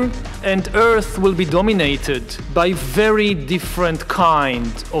disappear, and Earth will be dominated by very different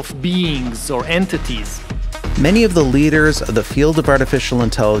kind of beings or entities. Many of the leaders of the field of artificial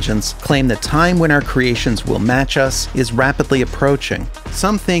intelligence claim the time when our creations will match us is rapidly approaching.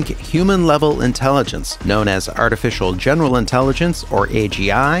 Some think human-level intelligence, known as artificial general intelligence or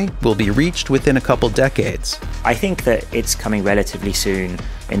AGI, will be reached within a couple decades. I think that it's coming relatively soon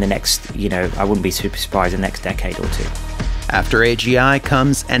in the next, I wouldn't be super surprised in the next decade or two. After AGI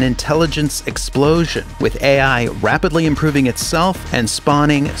comes an intelligence explosion, with AI rapidly improving itself and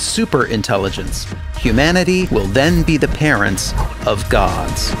spawning superintelligence. Humanity will then be the parents of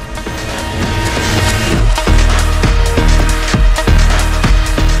gods.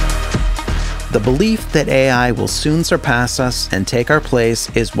 The belief that AI will soon surpass us and take our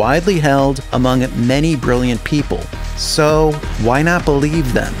place is widely held among many brilliant people. So why not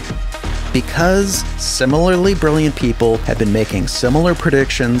believe them? Because similarly brilliant people have been making similar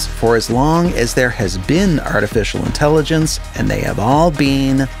predictions for as long as there has been artificial intelligence, and they have all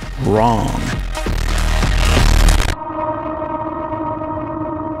been wrong.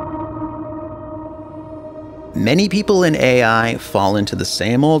 Many people in AI fall into the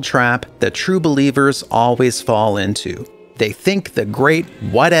same old trap that true believers always fall into. They think the great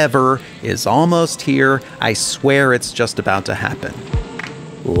whatever is almost here. I swear it's just about to happen.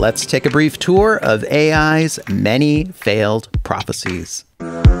 Let's take a brief tour of AI's many failed prophecies.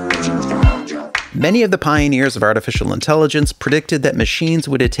 Many of the pioneers of artificial intelligence predicted that machines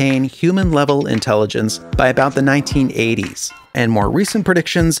would attain human-level intelligence by about the 1980s, and more recent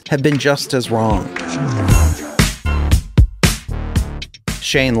predictions have been just as wrong.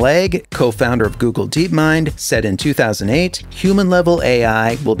 Shane Legg, co-founder of Google DeepMind, said in 2008, human-level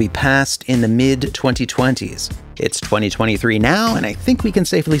AI will be passed in the mid-2020s. It's 2023 now, and I think we can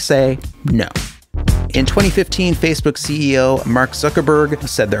safely say no. In 2015, Facebook CEO Mark Zuckerberg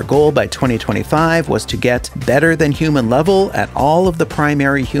said their goal by 2025 was to get better than human level at all of the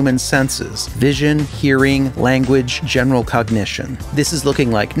primary human senses: vision, hearing, language, general cognition. This is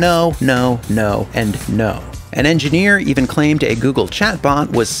looking like no, no, no, and no. An engineer even claimed a Google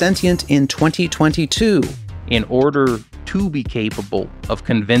chatbot was sentient in 2022. In order to be capable of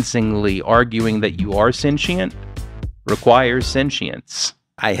convincingly arguing that you are sentient, requires sentience.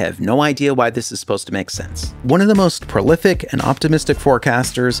 I have no idea why this is supposed to make sense. One of the most prolific and optimistic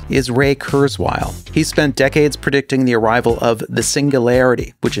forecasters is Ray Kurzweil. He spent decades predicting the arrival of the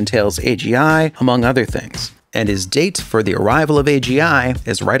singularity, which entails AGI, among other things. and his date for the arrival of AGI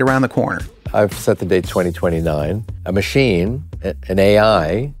is right around the corner. I've set the date 2029. A machine, an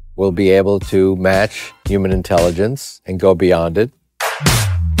AI, will be able to match human intelligence and go beyond it.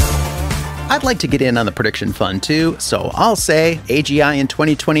 I'd like to get in on the prediction fun too, so I'll say AGI in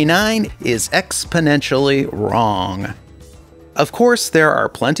 2029 is exponentially wrong. Of course, there are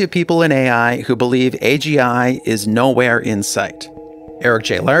plenty of people in AI who believe AGI is nowhere in sight. Eric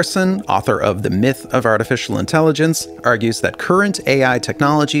J. Larson, author of The Myth of Artificial Intelligence, argues that current AI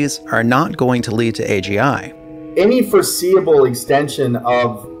technologies are not going to lead to AGI. Any foreseeable extension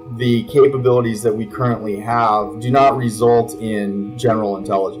of the capabilities that we currently have do not result in general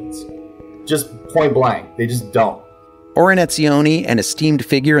intelligence. Just point blank, they just don't. Oren Etzioni, an esteemed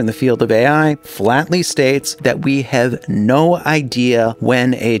figure in the field of AI, flatly states that we have no idea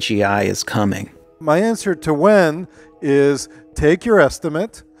when AGI is coming. My answer to when is take your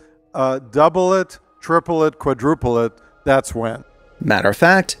estimate, double it, triple it, quadruple it, that's when. Matter of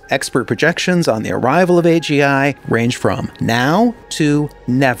fact, expert projections on the arrival of AGI range from now to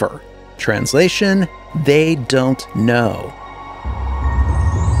never. Translation, they don't know.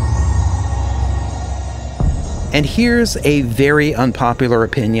 And here's a very unpopular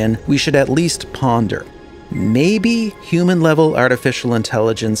opinion we should at least ponder. Maybe human-level artificial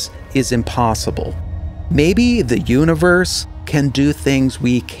intelligence is impossible. Maybe the universe can do things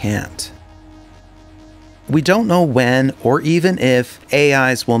we can't. We don't know when or even if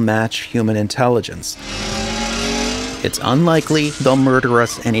AIs will match human intelligence. It's unlikely they'll murder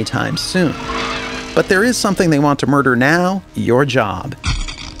us anytime soon. But there is something they want to murder now: your job.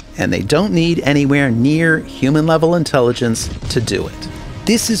 And they don't need anywhere near human-level intelligence to do it.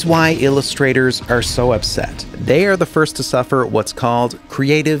 This is why illustrators are so upset. They are the first to suffer what's called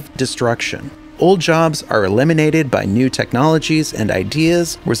creative destruction. Old jobs are eliminated by new technologies and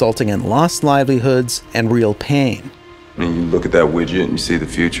ideas, resulting in lost livelihoods and real pain. I mean, you look at that widget and you see the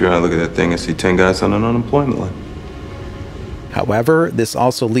future. I look at that thing and see 10 guys on an unemployment line. However, this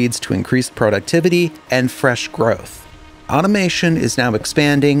also leads to increased productivity and fresh growth. Automation is now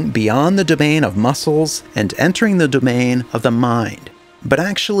expanding beyond the domain of muscles and entering the domain of the mind. But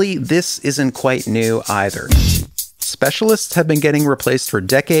actually, this isn't quite new either. Specialists have been getting replaced for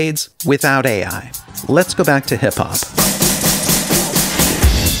decades without AI. Let's go back to hip-hop.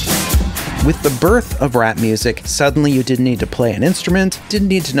 With the birth of rap music, suddenly you didn't need to play an instrument, didn't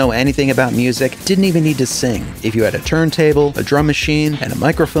need to know anything about music, didn't even need to sing. If you had a turntable, a drum machine, and a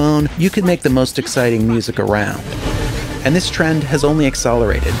microphone, you could make the most exciting music around. And this trend has only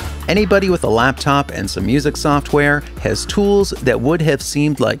accelerated. Anybody with a laptop and some music software has tools that would have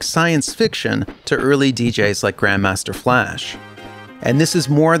seemed like science fiction to early DJs like Grandmaster Flash. And this is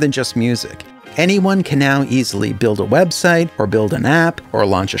more than just music. Anyone can now easily build a website, or build an app, or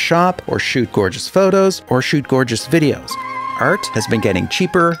launch a shop, or shoot gorgeous photos, or shoot gorgeous videos. Art has been getting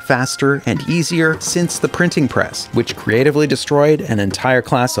cheaper, faster, and easier since the printing press, which creatively destroyed an entire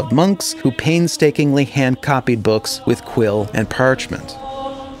class of monks who painstakingly hand-copied books with quill and parchment.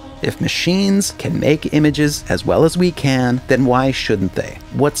 If machines can make images as well as we can, then why shouldn't they?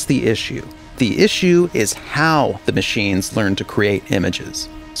 What's the issue? The issue is how the machines learn to create images.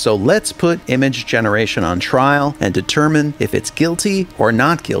 So let's put image generation on trial and determine if it's guilty or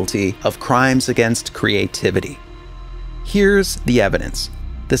not guilty of crimes against creativity. Here's the evidence.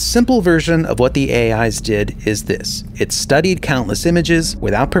 The simple version of what the AIs did is this. It studied countless images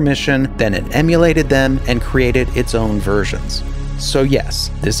without permission, then it emulated them and created its own versions. So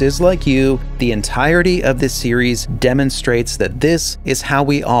yes, this is like you. The entirety of this series demonstrates that this is how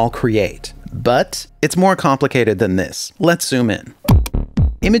we all create. But it's more complicated than this. Let's zoom in.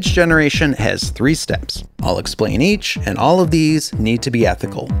 Image generation has 3 steps. I'll explain each, and all of these need to be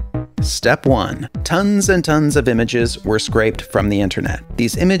ethical. Step 1. Tons and tons of images were scraped from the internet.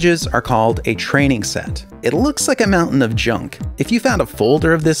 These images are called a training set. It looks like a mountain of junk. If you found a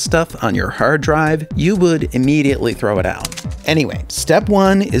folder of this stuff on your hard drive, you would immediately throw it out. Anyway, step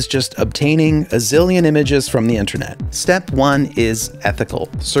 1 is just obtaining a zillion images from the internet. Step 1 is ethical.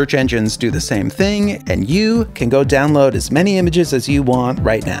 Search engines do the same thing, and you can go download as many images as you want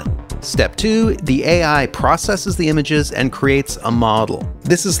right now. Step 2, the AI processes the images and creates a model.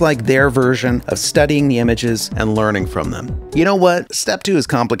 This is like their version of studying the images and learning from them. You know what? Step 2 is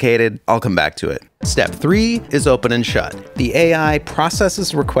complicated. I'll come back to it. Step 3 is open and shut. The AI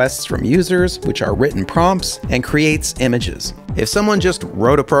processes requests from users, which are written prompts, and creates images. If someone just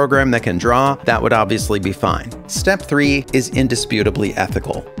wrote a program that can draw, that would obviously be fine. Step 3 is indisputably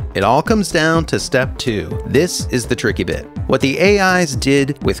ethical. It all comes down to step 2. This is the tricky bit. What the AIs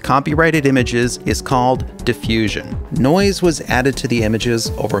did with copyrighted images is called diffusion. Noise was added to the images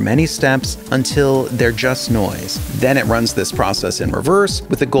over many steps until they're just noise. Then it runs this process in reverse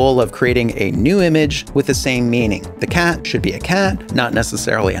with the goal of creating a new image with the same meaning. The cat should be a cat, not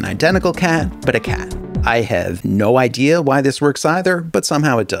necessarily an identical cat, but a cat. I have no idea why this works either, but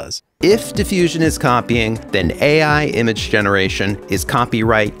somehow it does. If diffusion is copying, then AI image generation is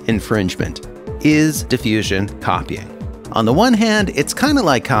copyright infringement. Is diffusion copying? On the one hand, it's kind of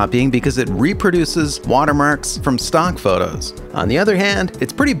like copying because it reproduces watermarks from stock photos. On the other hand,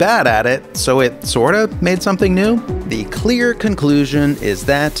 it's pretty bad at it, so it sort of made something new. The clear conclusion is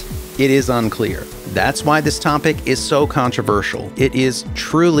that it is unclear. That's why this topic is so controversial. It is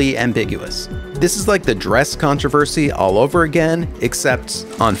truly ambiguous. This is like the dress controversy all over again, except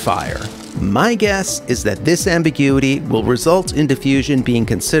on fire. My guess is that this ambiguity will result in diffusion being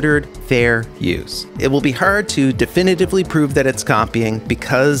considered fair use. It will be hard to definitively prove that it's copying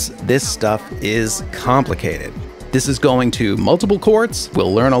because this stuff is complicated. This is going to multiple courts,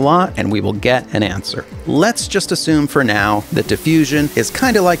 we'll learn a lot, and we will get an answer. Let's just assume for now that diffusion is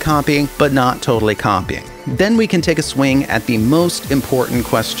kind of like copying, but not totally copying. Then we can take a swing at the most important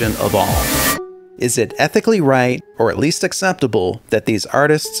question of all. Is it ethically right, or at least acceptable, that these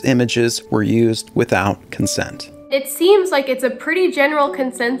artists' images were used without consent? It seems like it's a pretty general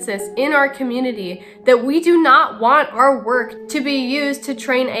consensus in our community that we do not want our work to be used to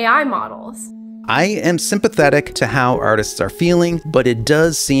train AI models. I am sympathetic to how artists are feeling, but it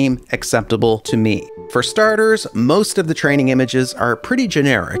does seem acceptable to me. For starters, most of the training images are pretty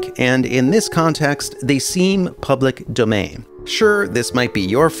generic, and in this context, they seem public domain. Sure, this might be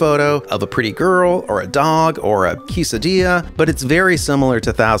your photo of a pretty girl, or a dog, or a quesadilla, but it's very similar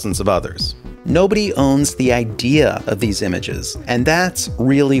to thousands of others. Nobody owns the idea of these images, and that's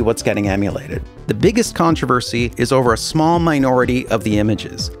really what's getting emulated. The biggest controversy is over a small minority of the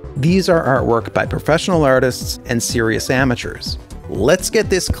images. These are artwork by professional artists and serious amateurs. Let's get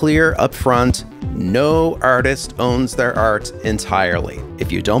this clear up front. No artist owns their art entirely.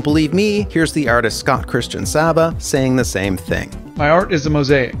 If you don't believe me, here's the artist Scott Christian Saba saying the same thing. My art is a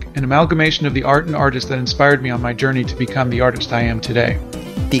mosaic, an amalgamation of the art and artists that inspired me on my journey to become the artist I am today.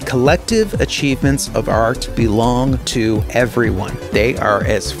 The collective achievements of art belong to everyone. They are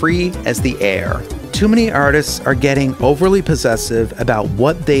as free as the air. Too many artists are getting overly possessive about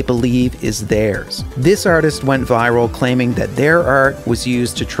what they believe is theirs. This artist went viral claiming that their art was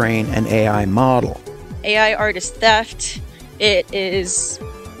used to train an AI model. AI art is theft. It is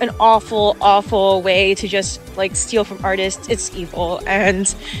an awful, awful way to just steal from artists. It's evil.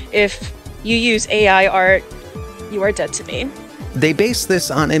 And if you use AI art, you are dead to me. They base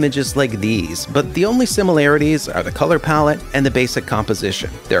this on images like these, but the only similarities are the color palette and the basic composition.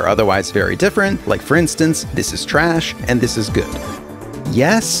 They're otherwise very different, like for instance, this is trash and this is good.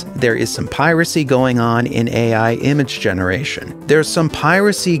 Yes, there is some piracy going on in AI image generation. There's some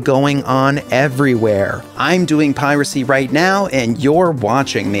piracy going on everywhere. I'm doing piracy right now and you're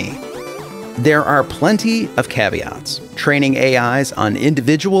watching me. There are plenty of caveats. Training AIs on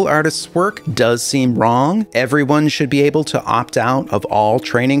individual artists' work does seem wrong. Everyone should be able to opt out of all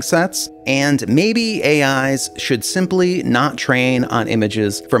training sets. And maybe AIs should simply not train on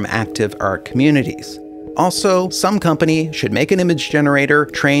images from active art communities. Also, some company should make an image generator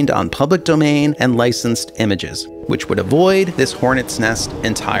trained on public domain and licensed images, which would avoid this hornet's nest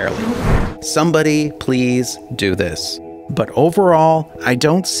entirely. Somebody please do this. But overall, I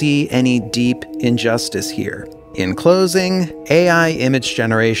don't see any deep injustice here. In closing, AI image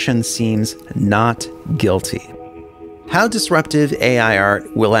generation seems not guilty. How disruptive AI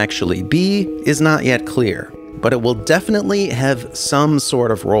art will actually be is not yet clear, but it will definitely have some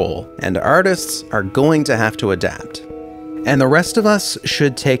sort of role, and artists are going to have to adapt. And the rest of us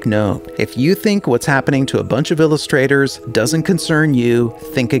should take note. If you think what's happening to a bunch of illustrators doesn't concern you,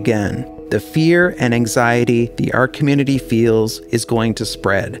 think again. The fear and anxiety the art community feels is going to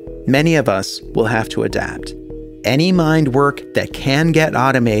spread. Many of us will have to adapt. Any mind work that can get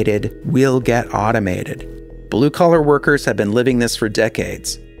automated will get automated. Blue-collar workers have been living this for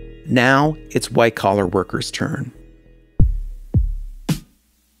decades. Now it's white-collar workers' turn.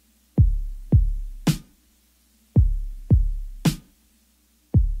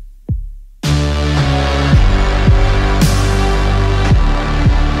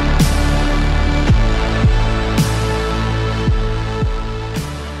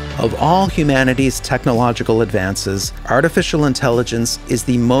 Of all humanity's technological advances, artificial intelligence is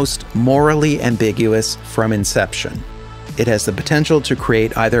the most morally ambiguous from inception. It has the potential to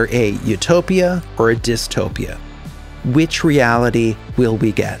create either a utopia or a dystopia. Which reality will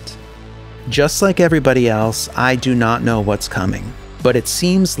we get? Just like everybody else, I do not know what's coming. But it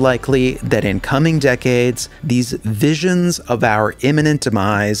seems likely that in coming decades, these visions of our imminent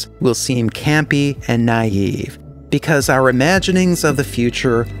demise will seem campy and naive, because our imaginings of the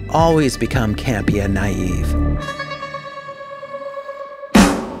future always become campy and naive.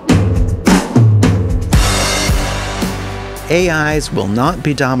 AIs will not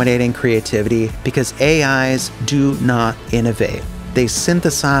be dominating creativity because AIs do not innovate. They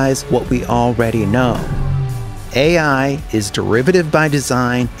synthesize what we already know. AI is derivative by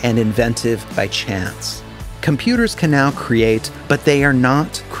design and inventive by chance. Computers can now create, but they are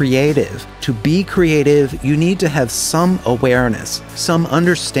not creative. To be creative, you need to have some awareness, some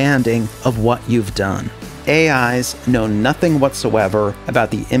understanding of what you've done. AIs know nothing whatsoever about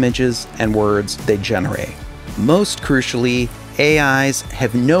the images and words they generate. Most crucially, AIs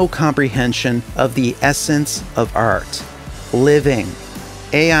have no comprehension of the essence of art, living.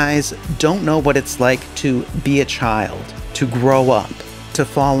 AIs don't know what it's like to be a child, to grow up, to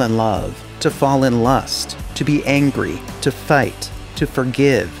fall in love, to fall in lust, to be angry, to fight, to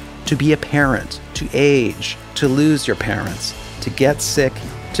forgive, to be a parent, to age, to lose your parents, to get sick,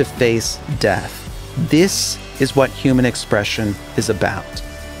 to face death. This is what human expression is about.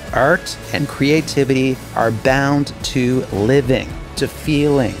 Art and creativity are bound to living, to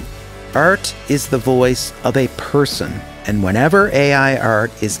feeling. Art is the voice of a person. And whenever AI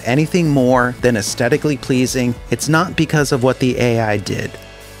art is anything more than aesthetically pleasing, it's not because of what the AI did.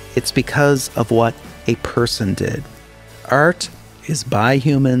 It's because of what a person did. Art is by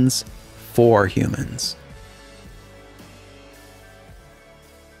humans, for humans.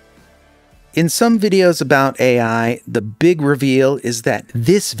 In some videos about AI, the big reveal is that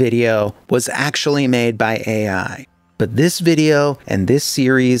this video was actually made by AI. But this video and this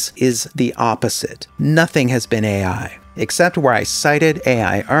series is the opposite. Nothing has been AI. Except where I cited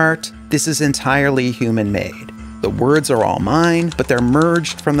AI art, this is entirely human-made. The words are all mine, but they're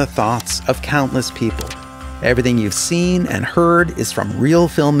merged from the thoughts of countless people. Everything you've seen and heard is from real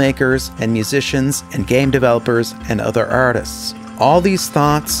filmmakers and musicians and game developers and other artists. All these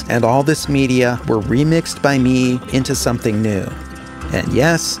thoughts and all this media were remixed by me into something new. And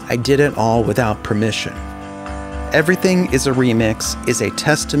yes, I did it all without permission. Everything is a Remix is a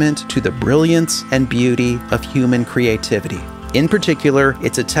testament to the brilliance and beauty of human creativity. In particular,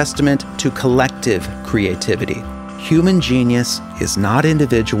 it's a testament to collective creativity. Human genius is not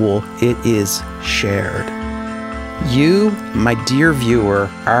individual, it is shared. You, my dear viewer,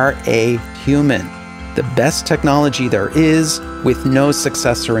 are a human. The best technology there is, with no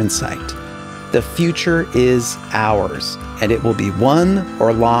successor in sight. The future is ours, and it will be won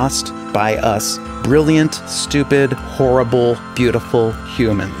or lost by us brilliant, stupid, horrible, beautiful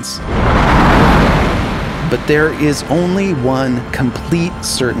humans. But there is only one complete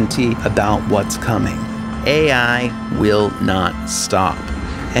certainty about what's coming. AI will not stop.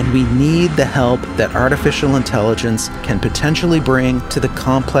 And we need the help that artificial intelligence can potentially bring to the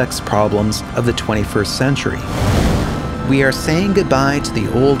complex problems of the 21st century. We are saying goodbye to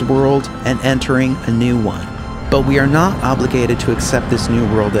the old world and entering a new one. But we are not obligated to accept this new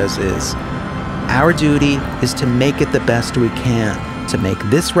world as is. Our duty is to make it the best we can, to make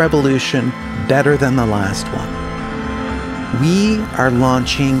this revolution better than the last one. We are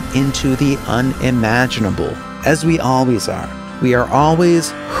launching into the unimaginable, as we always are. We are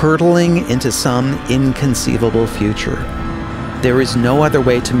always hurtling into some inconceivable future. There is no other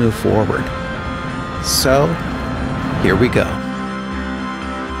way to move forward. So, here we go.